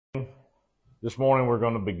This morning we're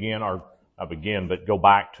going to go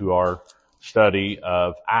back to our study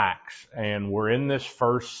of Acts. And we're in this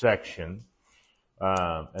first section.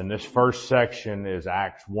 And this first section is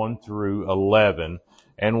Acts 1 through 11.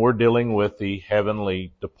 And we're dealing with the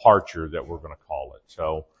heavenly departure that we're going to call it.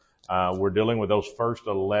 So, we're dealing with those first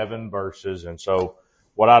 11 verses. And so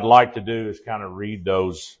what I'd like to do is kind of read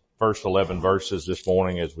those first 11 verses this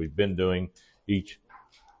morning as we've been doing each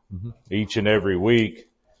and every week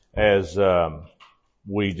as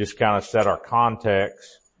we just kind of set our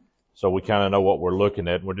context so we kind of know what we're looking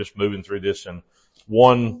at. We're just moving through this in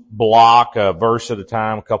one block, a verse at a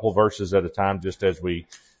time, a couple verses at a time, just as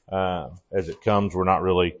it comes. We're not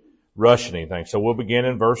really rushing anything. So we'll begin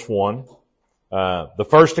in verse 1. The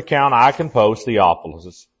first account I can post,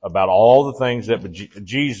 Theophilus, about all the things that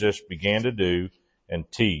Jesus began to do and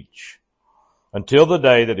teach until the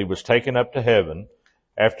day that he was taken up to heaven,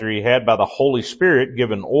 after he had by the Holy Spirit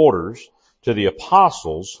given orders to the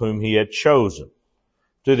apostles whom he had chosen.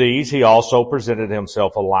 To these he also presented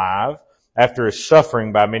himself alive after his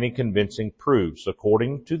suffering by many convincing proofs,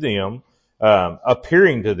 according to them,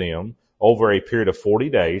 appearing to them over a period of 40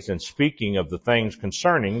 days and speaking of the things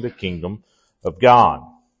concerning the kingdom of God.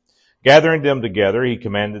 Gathering them together, he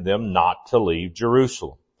commanded them not to leave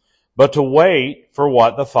Jerusalem, but to wait for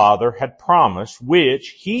what the Father had promised, which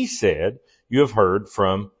he said, "You have heard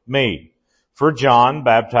from me. For John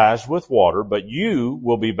baptized with water, but you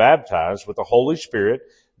will be baptized with the Holy Spirit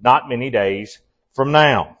not many days from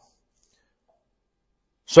now."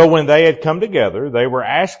 So when they had come together, they were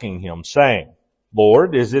asking him, saying,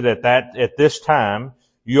 "Lord, is it at this time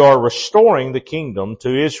you are restoring the kingdom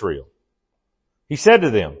to Israel?" He said to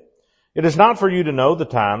them, "It is not for you to know the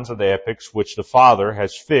times or the epochs which the Father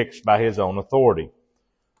has fixed by his own authority.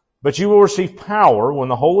 But you will receive power when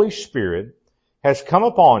the Holy Spirit has come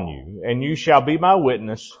upon you, and you shall be my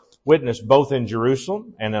witness both in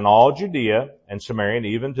Jerusalem and in all Judea and Samaria and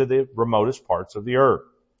even to the remotest parts of the earth."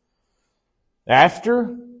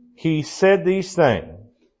 After he said these things,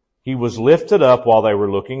 he was lifted up while they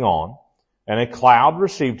were looking on, and a cloud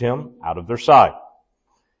received him out of their sight.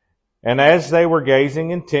 And as they were gazing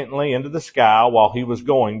intently into the sky while he was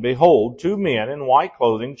going, behold, two men in white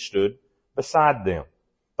clothing stood beside them.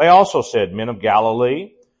 They also said, "Men of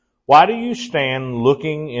Galilee, why do you stand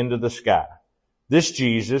looking into the sky? This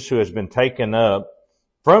Jesus who has been taken up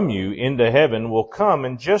from you into heaven will come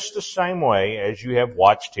in just the same way as you have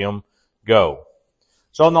watched him go."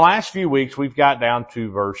 So in the last few weeks, we've got down to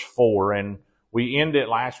verse 4, and we ended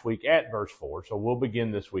last week at verse 4. So we'll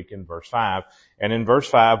begin this week in verse 5. And in verse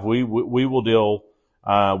 5, we will deal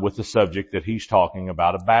with the subject that he's talking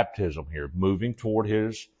about, a baptism here, moving toward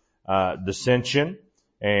his dissension.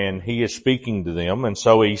 And he is speaking to them. And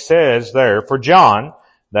so he says there, for John,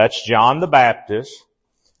 that's John the Baptist,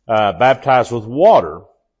 baptized with water,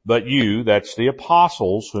 but you, that's the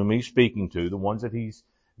apostles whom he's speaking to, the ones that he's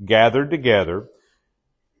gathered together,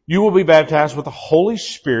 you will be baptized with the Holy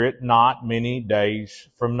Spirit not many days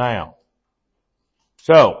from now.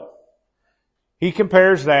 So, he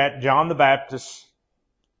compares that, John the Baptist,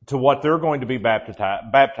 to what they're going to be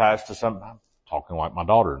baptized to some, I'm talking like my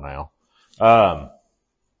daughter now.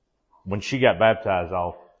 When she got baptized,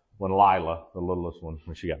 when Lila, the littlest one,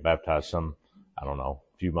 when she got baptized a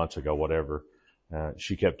few months ago, whatever,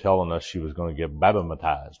 she kept telling us she was going to get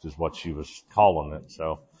baptized is what she was calling it.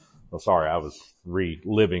 So, sorry, I was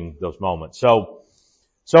reliving those moments. So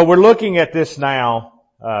we're looking at this now,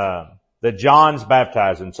 that John's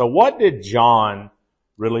baptizing. So what did John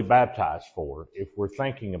really baptize for, if we're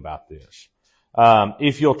thinking about this?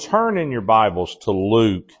 If you'll turn in your Bibles to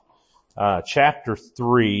Luke, chapter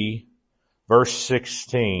 3, verse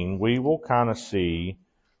 16, we will kind of see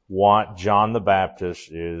what John the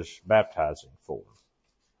Baptist is baptizing for.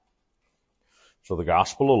 So the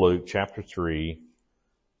Gospel of Luke, chapter 3,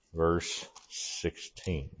 verse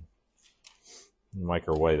 16. We'll make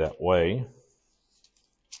our way that way.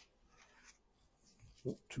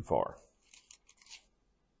 Too far.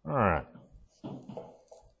 All right.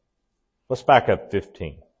 Let's back up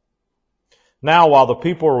 15. Now, while the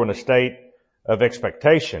people were in a state of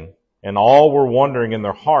expectation, and all were wondering in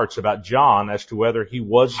their hearts about John as to whether he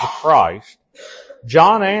was the Christ,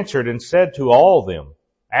 John answered and said to all of them,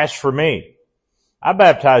 "As for me, I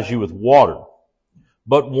baptize you with water,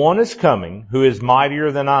 but one is coming who is mightier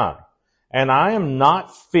than I, and I am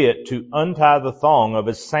not fit to untie the thong of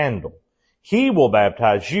his sandal. He will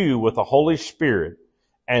baptize you with the Holy Spirit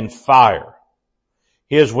and fire.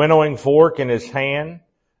 He has winnowing fork in his hand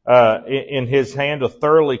to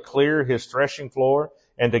thoroughly clear his threshing floor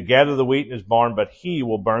and to gather the wheat in his barn, but he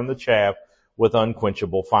will burn the chaff with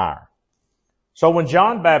unquenchable fire." So when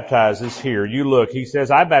John baptizes here, you look, he says,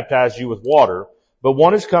 I baptize you with water, but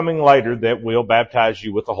one is coming later that will baptize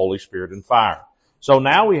you with the Holy Spirit and fire. So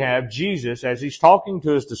now we have Jesus, as he's talking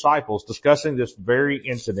to his disciples, discussing this very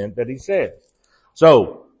incident that he says.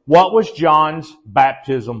 So, what was John's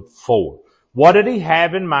baptism for? What did he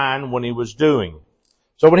have in mind when he was doing it?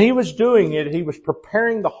 So when he was doing it, he was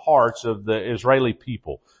preparing the hearts of the Israeli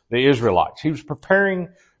people, the Israelites. He was preparing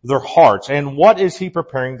their hearts. And what is he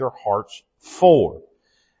preparing their hearts for?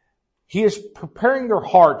 He is preparing their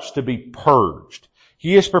hearts to be purged.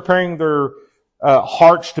 He is preparing their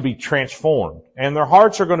hearts to be transformed. And their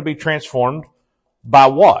hearts are going to be transformed by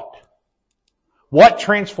what? What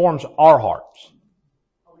transforms our hearts?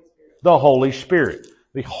 The Holy Spirit.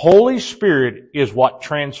 The Holy Spirit is what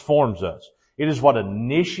transforms us. It is what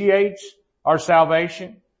initiates our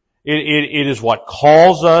salvation. It is what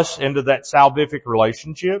calls us into that salvific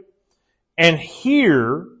relationship. And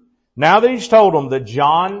here, now that he's told them that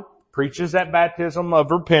John preaches that baptism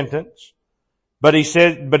of repentance, but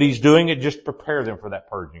he's doing it just to prepare them for that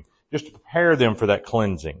purging, just to prepare them for that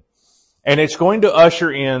cleansing. And it's going to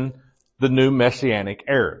usher in the new Messianic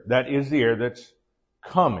era. That is the era that's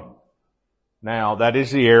coming. Now, that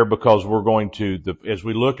is the era because we're going to, as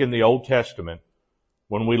we look in the Old Testament,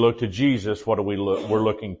 when we look to Jesus, what do we look? We're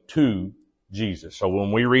looking to Jesus. So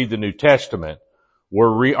when we read the New Testament,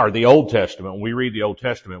 or the Old Testament, when we read the Old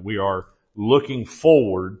Testament, we are looking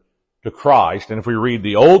forward to Christ. And if we read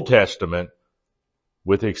the Old Testament,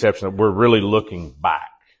 with the exception that we're really looking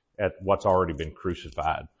back at what's already been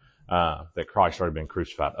crucified, that Christ already been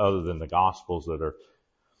crucified, other than the Gospels that are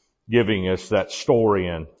giving us that story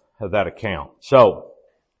and that account. So,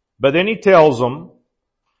 but then he tells them,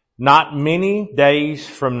 not many days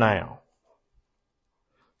from now.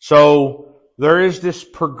 So, there is this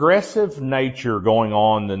progressive nature going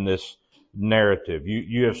on in this narrative.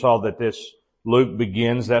 You have saw that Luke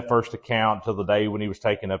begins that first account till the day when he was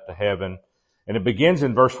taken up to heaven. And it begins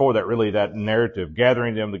in verse 4, that narrative,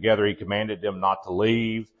 gathering them together, he commanded them not to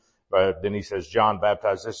leave. But then he says, John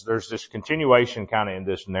baptized. There's this continuation kind of in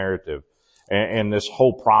this narrative and this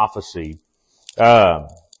whole prophecy.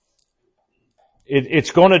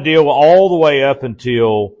 It's going to deal all the way up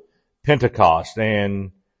until Pentecost.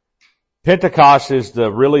 And Pentecost is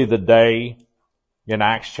really the day in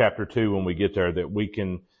Acts chapter 2 when we get there that we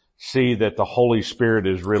can see that the Holy Spirit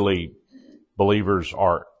is really, believers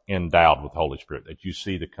are endowed with the Holy Spirit, that you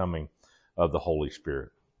see the coming of the Holy Spirit.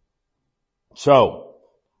 So,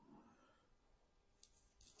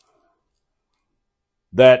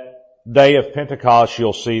 that day of Pentecost,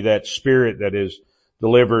 you'll see that Spirit that is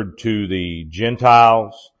delivered to the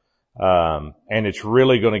Gentiles, and it's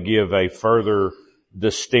really going to give a further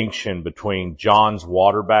distinction between John's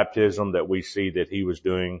water baptism that we see that he was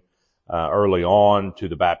doing early on to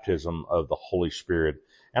the baptism of the Holy Spirit.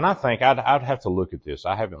 And I think I'd have to look at this.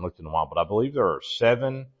 I haven't looked in a while, but I believe there are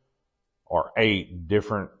 7 or 8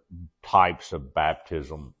 different types of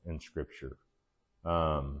baptism in Scripture.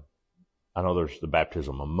 I know there's the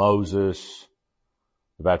baptism of Moses,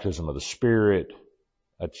 the baptism of the Spirit.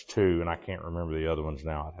 That's 2, and I can't remember the other ones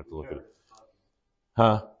now. I'd have to look at it.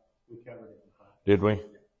 Huh? Did we?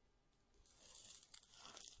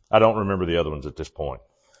 I don't remember the other ones at this point.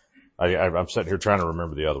 I'm sitting here trying to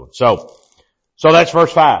remember the other ones. So that's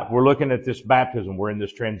verse 5. We're looking at this baptism. We're in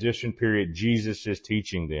this transition period. Jesus is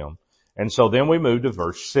teaching them. And so then we move to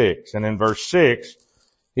verse 6. And in verse 6,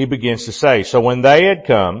 he begins to say, so when they had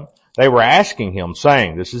come, they were asking him,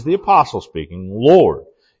 saying, this is the apostle speaking, Lord,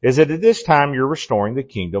 is it at this time you're restoring the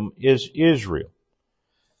kingdom is Israel?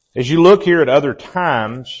 As you look here at other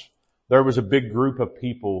times, there was a big group of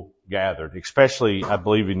people gathered, especially, I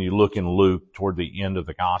believe, when you look in Luke toward the end of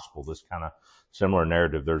the gospel, this kind of similar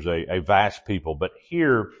narrative. There's a vast people. But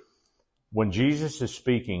here, when Jesus is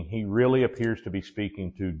speaking, he really appears to be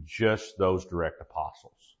speaking to just those direct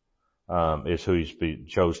apostles, is who he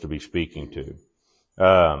chose to be speaking to.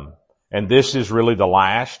 And this is really the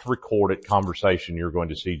last recorded conversation you're going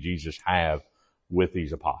to see Jesus have with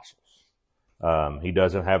these apostles. He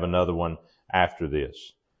doesn't have another one after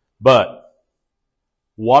this. But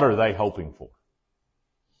what are they hoping for?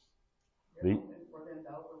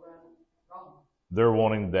 They're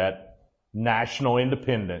wanting that national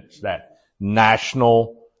independence, that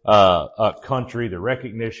national country, the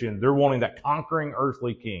recognition. They're wanting that conquering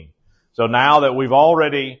earthly king. So now that we've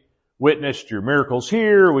already witnessed your miracles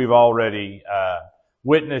here, we've already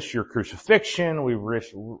witnessed your crucifixion, we've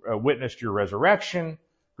witnessed your resurrection.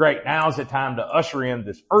 Great, now is the time to usher in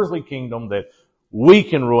this earthly kingdom that we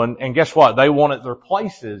can rule. And guess what? They wanted their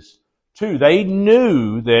places too. They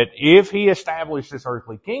knew that if he established this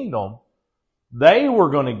earthly kingdom, They were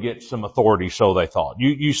going to get some authority, so they thought.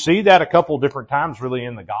 You see that a couple different times really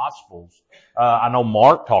in the Gospels. I know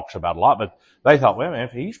Mark talks about it a lot, but they thought, well, man,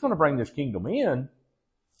 if he's going to bring this kingdom in,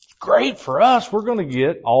 it's great for us. We're going to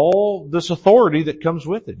get all this authority that comes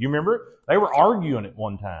with it. You remember? They were arguing at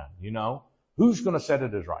one time, who's going to set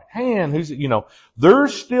at his right hand? They're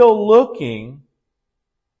still looking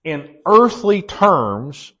in earthly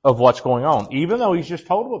terms of what's going on. Even though he's just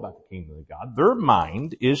told them about the kingdom of God, their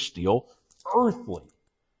mind is still earthly.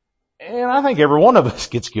 And I think every one of us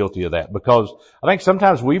gets guilty of that, because I think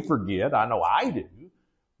sometimes we forget, I know I do,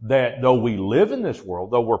 that though we live in this world,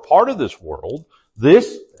 though we're part of this world,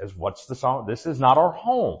 this is, what's the song? This is not our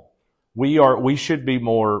home. We should be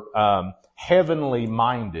more heavenly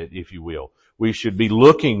minded, if you will. We should be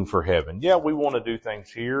looking for heaven. Yeah, we want to do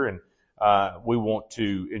things here, and we want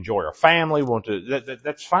to enjoy our family.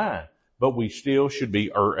 That's fine. But we still should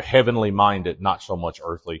be heavenly minded, not so much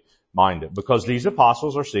earthly minded, because these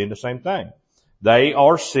apostles are seeing the same thing. They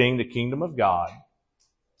are seeing the kingdom of God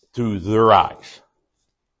through their eyes.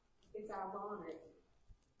 It's ironic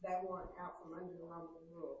they weren't out from under the Roman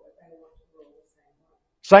rule, but they want to rule the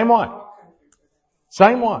same way.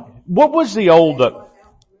 Same way. What was the old...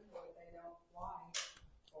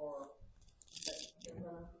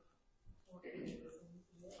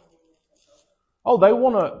 they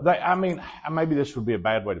want to, maybe this would be a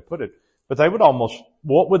bad way to put it, but they would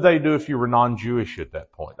what would they do if you were non-Jewish at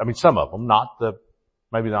that point? Some of them,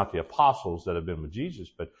 maybe not the apostles that have been with Jesus,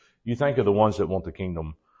 but you think of the ones that want the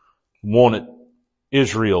kingdom, wanted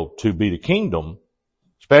Israel to be the kingdom,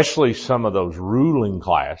 especially some of those ruling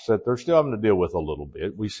class that they're still having to deal with a little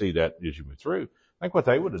bit. We see that as you move through. Think what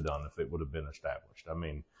they would have done if it would have been established.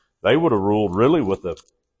 They would have ruled really with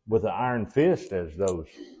the iron fist as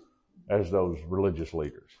those religious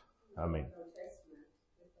leaders.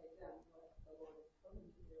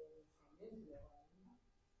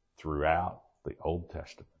 Throughout the Old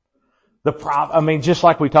Testament. Just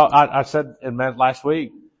like we talked, I said in last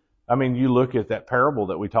week, you look at that parable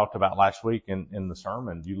that we talked about last week in the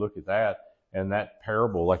sermon, you look at that, and that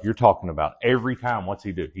parable, like you're talking about, every time, what's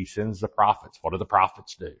he do? He sends the prophets. What do the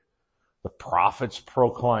prophets do? The prophets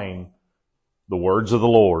proclaim the words of the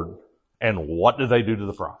Lord, and what do they do to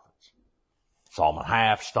the prophets? Saw them in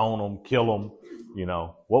half, stone them, kill them.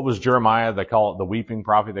 What was Jeremiah? They call it the weeping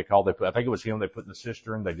prophet. I think it was him they put in the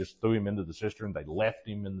cistern. They just threw him into the cistern. They left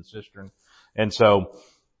him in the cistern. And so,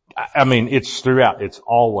 it's throughout. It's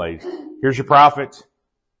always, here's your prophet.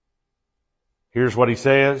 Here's what he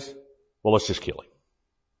says. Well, let's just kill him.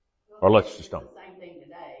 Or let's just stone him. It's the same thing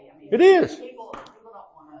today. It is. People don't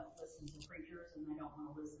want to listen to preachers, and they don't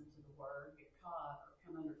want to listen to the word, get caught, or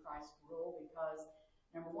come under Christ's rule, because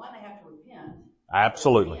number one, they have to repent.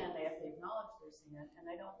 Absolutely. They have to acknowledge their sin, and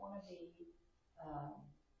they don't want to be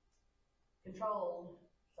controlled,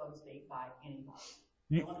 so to speak, by anybody.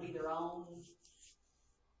 They want to be their own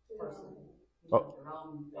person. Their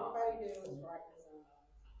own God.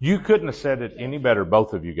 You couldn't have said it any better,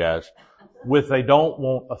 both of you guys, they don't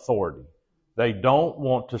want authority. They don't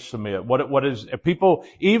want to submit. What is people,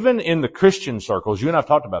 even in the Christian circles, you and I've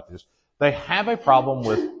talked about this, they have a problem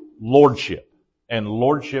with lordship and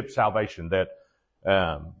lordship salvation. That,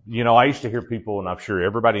 I used to hear people, and I'm sure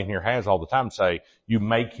everybody in here has all the time, say, you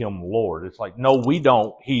make him Lord. It's like, no, we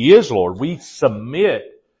don't. He is Lord. We submit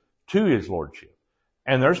to his lordship.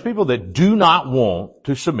 And there's people that do not want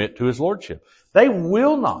to submit to his lordship. They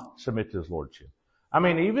will not submit to his lordship.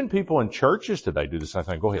 Even people in churches today do the same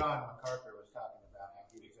thing. Go ahead. John MacArthur was talking about how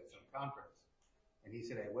he was at some conference, and he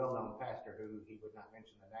said a well-known pastor, who he would not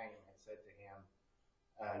mention the name, had said to him,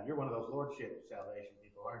 you're one of those lordship salvation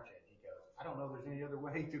people, aren't you? And he goes, I don't know there's any other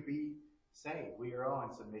way to be saved. We are all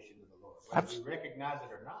in submission to the Lord, whether we recognize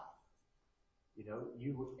it or not.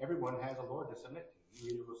 Everyone has a Lord to submit to.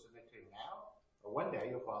 You either will submit to him now, or one day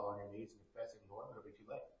you'll fall on your knees and confess him, Lord, but it'll be too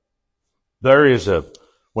late. There is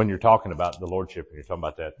when you're talking about the lordship and you're talking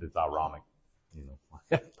about that, it's ironic,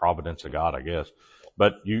 providence of God, I guess.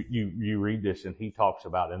 But you read this, and he talks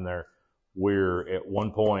about in there where at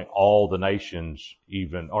one point all the nations,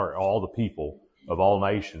 or all the people of all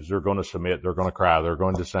nations, they're going to submit, they're going to cry, they're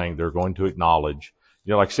going to sing, they're going to acknowledge.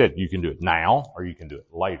 Like I said, you can do it now or you can do it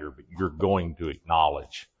later, but you're going to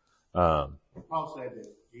acknowledge. Paul said that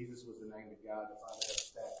Jesus was the name of God, the Father had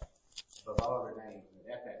set above all other names,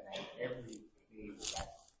 and at that name, every knee will bow.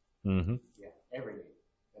 Mm-hmm. Yeah, every knee.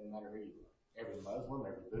 Doesn't matter who you are. Every Muslim,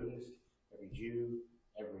 every Buddhist, every Jew,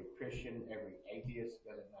 every Christian, every atheist,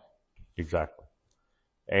 doesn't matter. Exactly.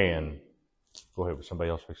 And go ahead, would somebody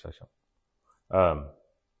else say something?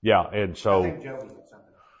 And so. I think Joey had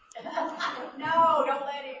something. No, don't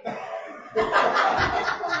let him.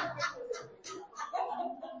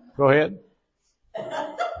 Go ahead.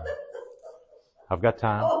 I've got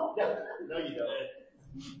time. No, you don't.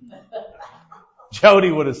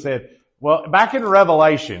 Jody would have said, well, back in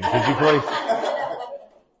Revelation, could you please?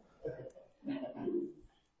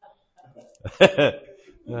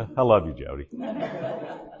 I love you, Jody.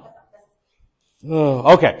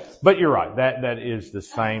 Okay. But you're right. That is the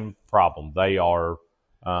same problem. They are,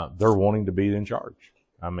 they're wanting to be in charge.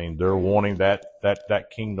 I mean, they're wanting that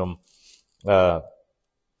kingdom, done.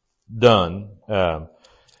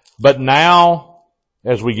 But now,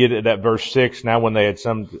 as we get at that verse 6, now when they had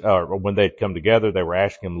when they had come together, they were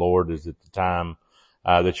asking him, Lord, is it the time,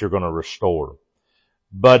 that you're going to restore?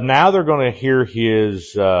 But now they're going to hear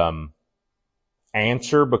his,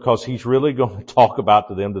 answer, because he's really going to talk about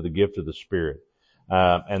to them to the gift of the Spirit.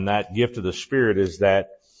 And that gift of the Spirit is that,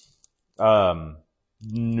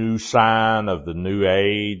 new sign of the new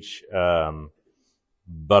age.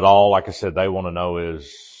 But all, like I said, they want to know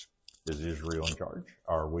is Israel in charge?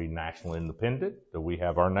 Are we national independent? Do we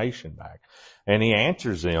have our nation back? And he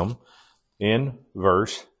answers them in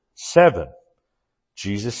verse 7.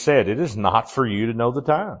 Jesus said, it is not for you to know the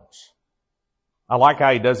times. I like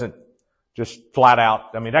how he doesn't just flat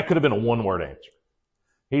out, I mean, that could have been a one-word answer.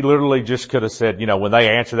 He literally just could have said, when they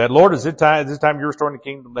answer that, Lord, is this time you're restoring the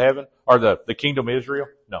kingdom of heaven or the kingdom of Israel?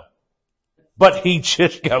 No. But he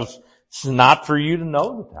just goes, it's not for you to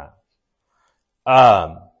know the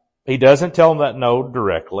times. He doesn't tell them that no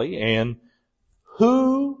directly. And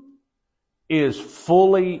who is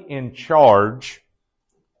fully in charge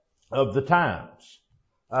of the times?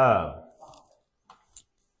 God,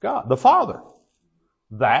 the Father.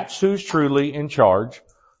 That's who's truly in charge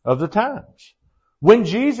of the times. When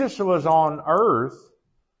Jesus was on earth,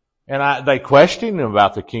 and they questioned him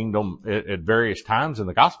about the kingdom at various times in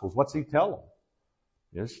the Gospels, what's he tell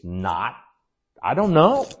them? It's not, I don't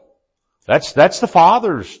know. That's the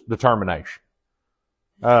Father's determination.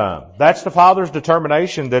 That's the Father's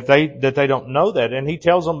determination that they don't know that, and he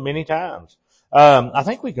tells them many times. I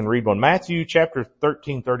think we can read one. Matthew chapter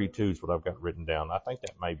 13:32 is what I've got written down. I think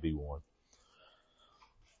that may be one.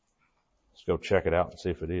 Let's go check it out and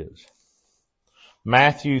see if it is.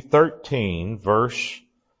 Matthew 13 verse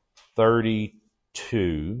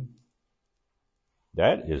 32.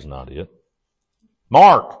 That is not it.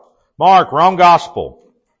 Mark, wrong gospel.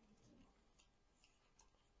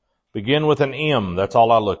 Begin with an M. That's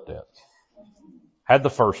all I looked at. Had the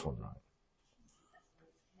first one right.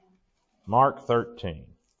 Mark 13.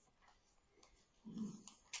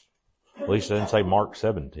 At least I didn't say Mark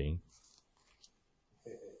 17.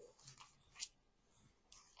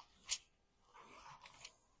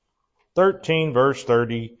 Verse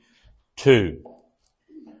 32.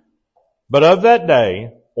 But of that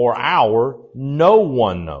day or hour no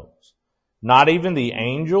one knows, not even the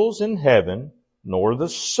angels in heaven, nor the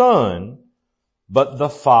Son, but the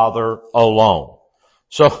Father alone.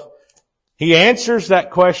 So he answers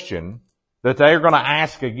that question that they're going to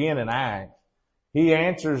ask again in Acts. He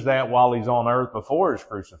answers that while he's on earth before his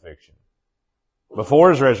crucifixion. Before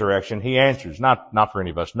his resurrection, he answers, not for any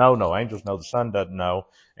of us. No, angels know, the Son doesn't know,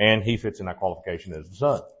 and he fits in that qualification as the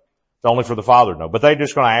Son. It's only for the Father to know. But they're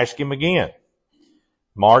just going to ask him again.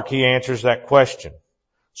 Mark, he answers that question.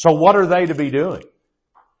 So what are they to be doing?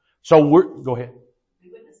 Go ahead.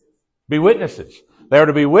 Be witnesses. They are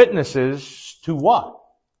to be witnesses to what?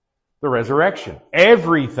 The resurrection.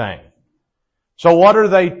 Everything. So what are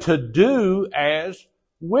they to do as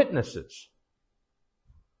witnesses?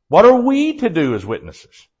 What are we to do as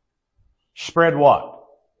witnesses? Spread what?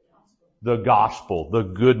 The gospel, the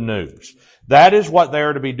good news. That is what they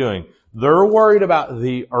are to be doing. They're worried about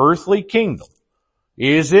the earthly kingdom.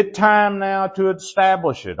 Is it time now to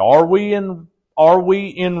establish it? Are we in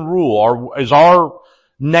rule? Is our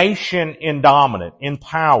nation in dominant, in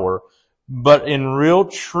power? But in real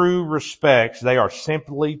true respects, they are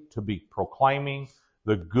simply to be proclaiming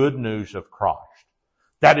the good news of Christ.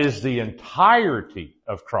 That is the entirety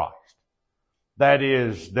of Christ. That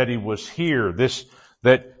is, that He was here,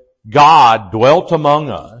 that God dwelt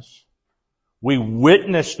among us. We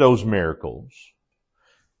witnessed those miracles.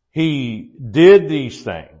 He did these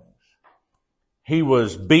things. He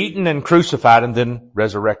was beaten and crucified and then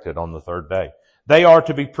resurrected on the third day. They are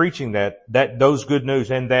to be preaching those good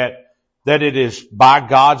news, and that it is by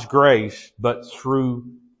God's grace, but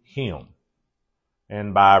through Him.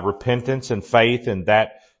 And by repentance and faith in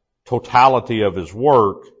that totality of His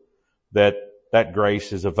work, that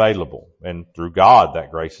grace is available. And through God,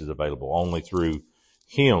 that grace is available. Only through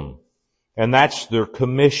Him. And that's their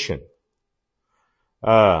commission.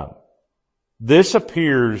 This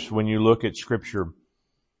appears, when you look at Scripture,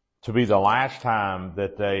 to be the last time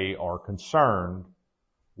that they are concerned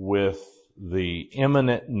with the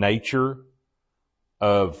imminent nature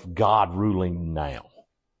of God ruling now.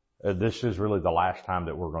 This is really the last time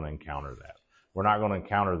that we're going to encounter that. We're not going to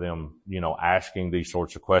encounter them, asking these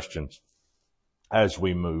sorts of questions as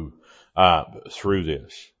we move through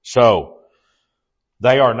this. So,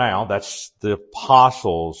 they are now, that's the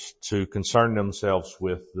apostles, to concern themselves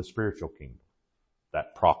with the spiritual kingdom,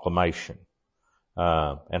 that proclamation.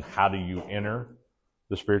 And how do you enter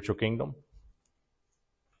the spiritual kingdom?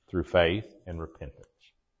 Through faith and repentance.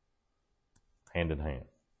 Hand in hand.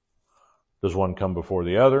 Does one come before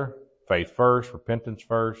the other? Faith first, repentance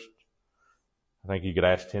first. I think you could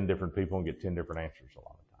ask 10 different people and get 10 different answers a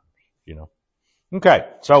lot of times, Okay,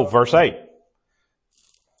 so verse 8.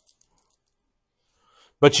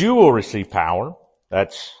 But you will receive power,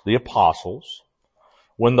 that's the apostles,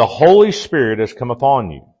 when the Holy Spirit has come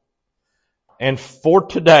upon you. And for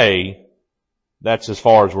today, that's as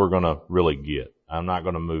far as we're going to really get. I'm not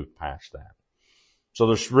going to move past that. So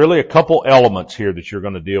there's really a couple elements here that you're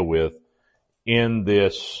going to deal with in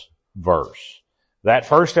this verse. That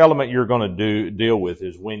first element you're going to deal with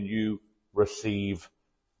is when you receive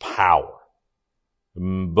power.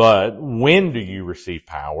 But when do you receive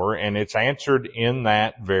power? And it's answered in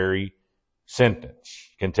that very sentence.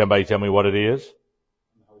 Can somebody tell me what it is?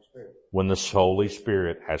 The Holy Spirit. When the Holy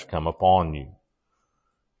Spirit has come upon you.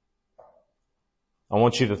 I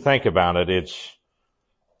want you to think about it. It's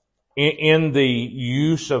in the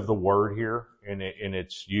use of the word here, and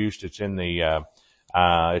it's used. It's an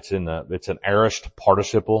aorist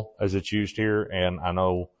participle as it's used here, and I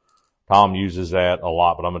know Tom uses that a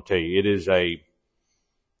lot. But I'm going to tell you, it is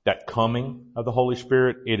that coming of the Holy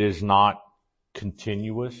Spirit. It is not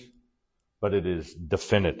continuous, but it is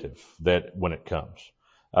definitive that when it comes.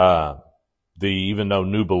 Even though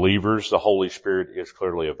new believers, the Holy Spirit is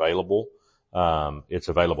clearly available. It's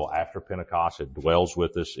available after Pentecost. It dwells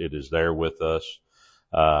with us. It is there with us.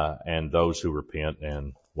 And those who repent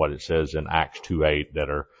and what it says in Acts 2:8 that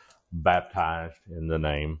are baptized in the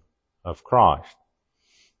name of Christ.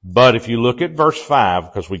 But if you look at verse 5,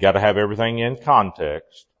 because we got to have everything in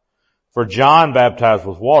context, for John baptized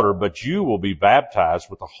with water, but you will be baptized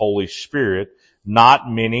with the Holy Spirit not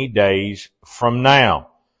many days from now.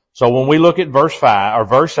 So when we look at verse 5 or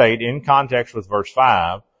verse 8 in context with verse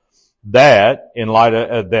 5, that in light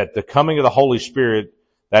of that the coming of the Holy Spirit,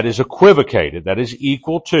 that is equivocated, that is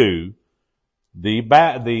equal to the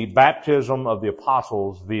baptism of the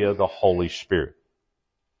apostles via the Holy Spirit.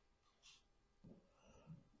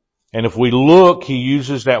 And if we look, he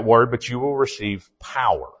uses that word, but you will receive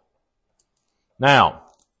power. Now,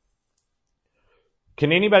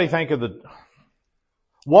 can anybody think of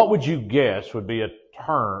what would you guess would be a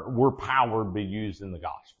term where power would be used in the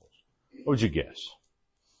Gospels? What would you guess?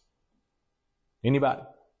 Anybody?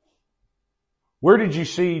 Where did you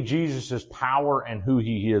see Jesus' power and who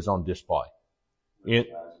he is on display? In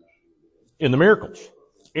the miracles.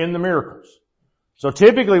 In the miracles. So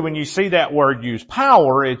typically when you see that word used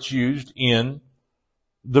power, it's used in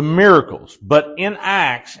the miracles. But in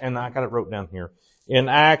Acts, and I got it wrote down here, in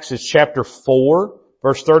Acts it's chapter 4,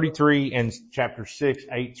 verse 33 and chapter 6,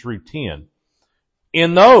 8 through 10.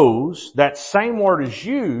 In those, that same word is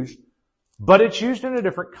used, but it's used in a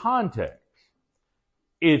different context.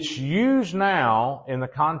 It's used now in the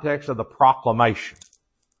context of the proclamation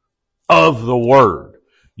of the Word.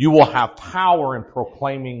 You will have power in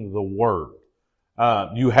proclaiming the Word.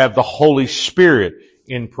 You have the Holy Spirit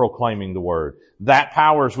in proclaiming the Word. That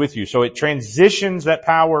power is with you. So it transitions that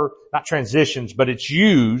power, not transitions, but it's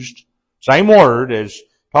used, same word as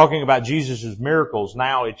talking about Jesus' miracles.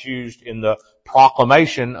 Now it's used in the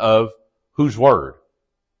proclamation of whose Word?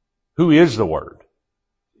 Who is the Word?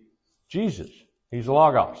 Jesus. He's the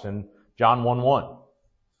Logos in John 1:1.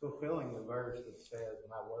 Fulfilling the verse that says,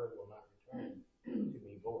 my word will not return to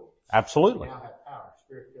me void. Absolutely. You now have power,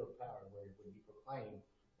 spirit-filled power, where when you proclaim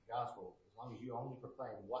the gospel, as long as you only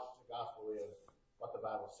proclaim what the gospel is, what the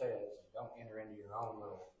Bible says, don't enter into your own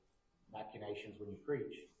little machinations when you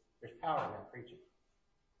preach. There's power in that preaching.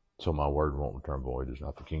 So my word won't return void is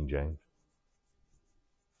not the King James?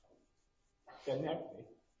 Doesn't have to be.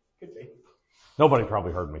 Could be. Nobody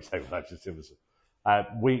probably heard me say that.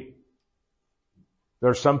 There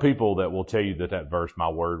are some people that will tell you that verse, my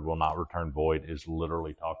word will not return void, is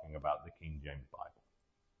literally talking about the King James Bible.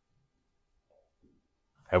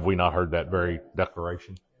 Have we not heard that very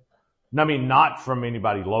declaration? I mean, not from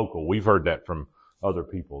anybody local. We've heard that from other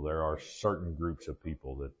people. There are certain groups of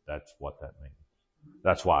people that's what that means.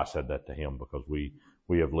 That's why I said that to him, because we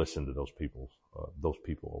have listened to those people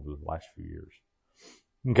over the last few years.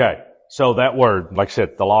 Okay. So that word, like I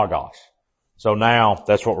said, the Logos. So now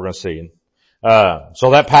that's what we're going to see.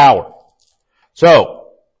 So that power. So,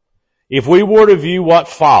 if we were to view what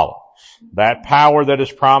follows, that power that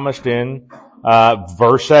is promised in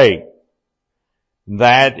verse 8,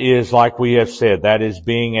 that is, like we have said, that is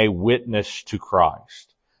being a witness to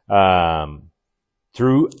Christ.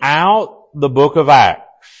 Throughout the book of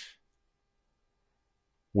Acts,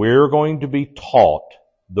 we're going to be taught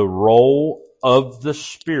the role of the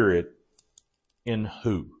Spirit in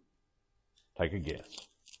who? Take a guess.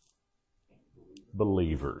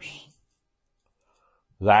 Believers.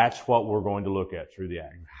 That's what we're going to look at through the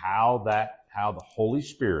Acts. How the Holy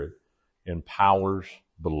Spirit empowers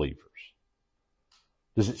believers.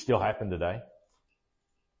 Does it still happen today?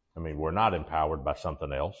 I mean, we're not empowered by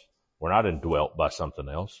something else. We're not indwelt by something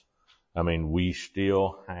else. I mean, we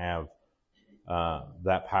still have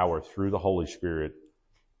that power through the Holy Spirit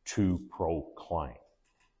to proclaim.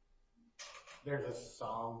 There's a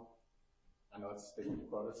song, I know it's stupid to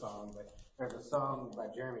quote a song, but there's a song by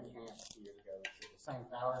Jeremy Camp years ago that says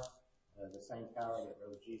the same power that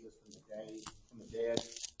rose Jesus from the dead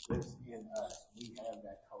lives in us. We have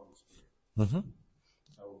that Holy Spirit. Mm-hmm.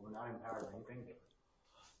 So we're not empowered by anything different.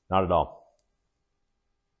 Not at all.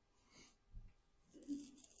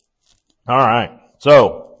 All right.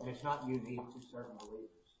 So. And it's not unique to certain believers.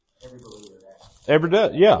 Every believer has. Every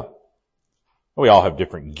day, yeah. We all have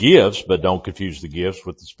different gifts, but don't confuse the gifts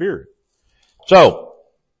with the Spirit. So,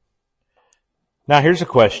 now here's a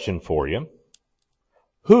question for you.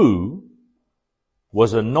 Who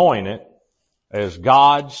was anointed as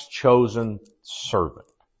God's chosen servant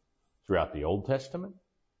throughout the Old Testament?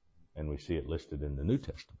 And we see it listed in the New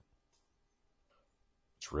Testament.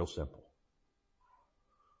 It's real simple.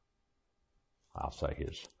 I'll say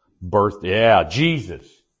his birth. Yeah, Jesus.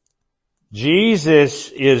 Jesus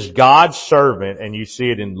is God's servant, and you see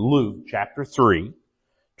it in Luke chapter 3,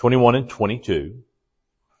 21 and 22.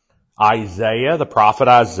 Isaiah, the prophet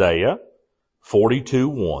Isaiah,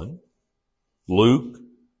 42:1. Luke,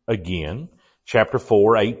 again, chapter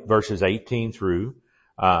 4, 8, verses 18 through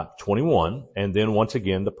 21. And then once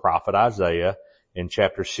again, the prophet Isaiah in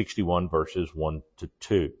chapter 61, verses 1 to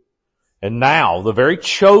 2. And now, the very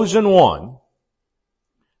chosen one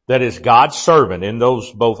that is God's servant in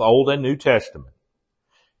those both Old and New Testament,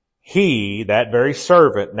 he, that very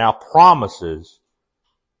servant, now promises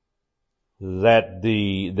that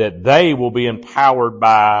they will be empowered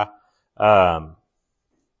by a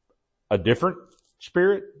different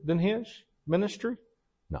spirit than his ministry?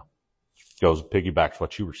 No. Goes piggybacks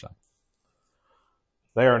what you were saying.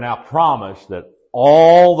 They are now promised that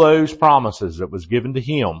all those promises that was given to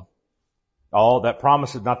him, all that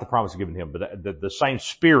promises, not the promise given to him, but the same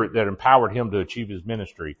spirit that empowered him to achieve his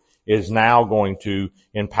ministry is now going to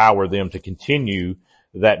empower them to continue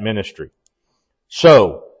that ministry.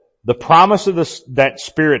 So, the promise of that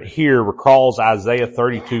spirit here recalls Isaiah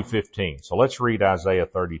 32:15. So let's read Isaiah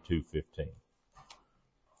 32:15.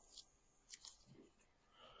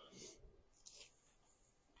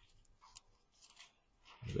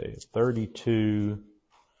 Isaiah 32,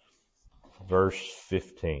 verse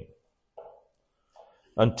 15.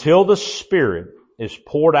 Until the Spirit is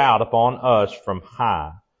poured out upon us from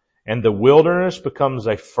high, and the wilderness becomes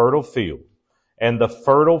a fertile field, and the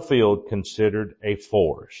fertile field considered a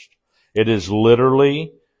forest. It is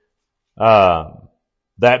literally, that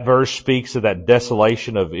verse speaks of that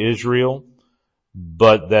desolation of Israel,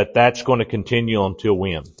 but that's going to continue until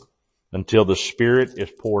when? Until the Spirit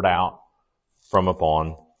is poured out from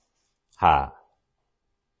upon high.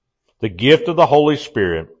 The gift of the Holy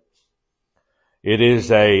Spirit, it is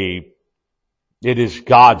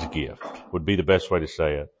God's gift, would be the best way to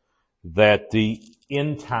say it, that the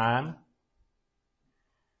end time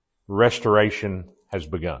restoration has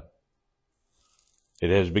begun. It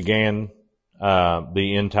has began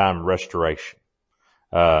the end time restoration.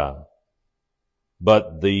 But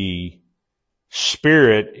the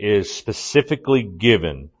Spirit is specifically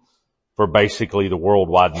given for basically the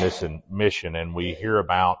worldwide mission, and we hear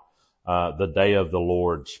about the day of the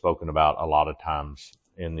Lord spoken about a lot of times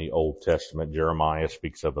in the Old Testament. Jeremiah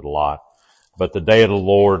speaks of it a lot. But the day of the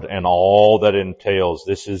Lord and all that entails,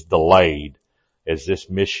 this is delayed as this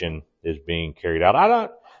mission is being carried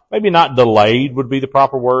out. Maybe not delayed would be the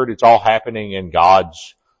proper word. It's all happening in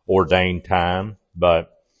God's ordained time,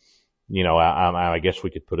 but, I guess we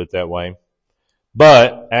could put it that way.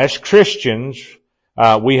 But as Christians,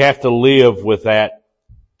 we have to live with that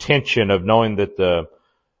tension of knowing that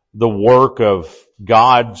the work of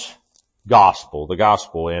God's gospel, the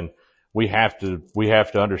gospel, and we have to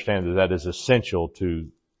understand that is essential to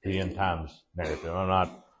the end times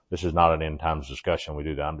narrative. This is not an end times discussion. We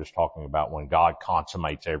do that. I'm just talking about when God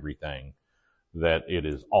consummates everything, that it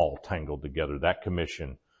is all tangled together. That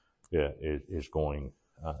commission is going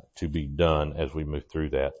to be done as we move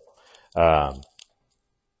through that.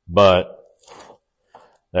 But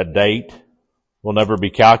that date will never be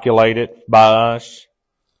calculated by us.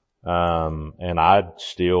 And I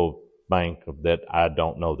still think that I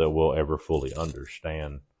don't know that we'll ever fully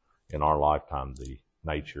understand in our lifetime the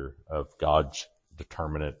nature of God's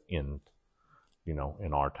determinate end, in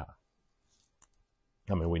our time.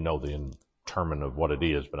 I mean, we know the determinant of what it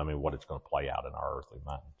is, but I mean, what it's going to play out in our earthly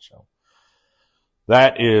mind. So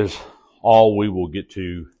that is all we will get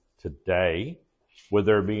to today. Would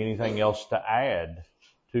there be anything else to add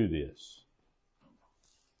to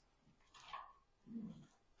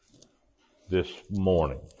this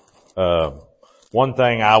morning? One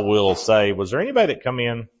thing I will say, was there anybody that come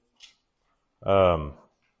in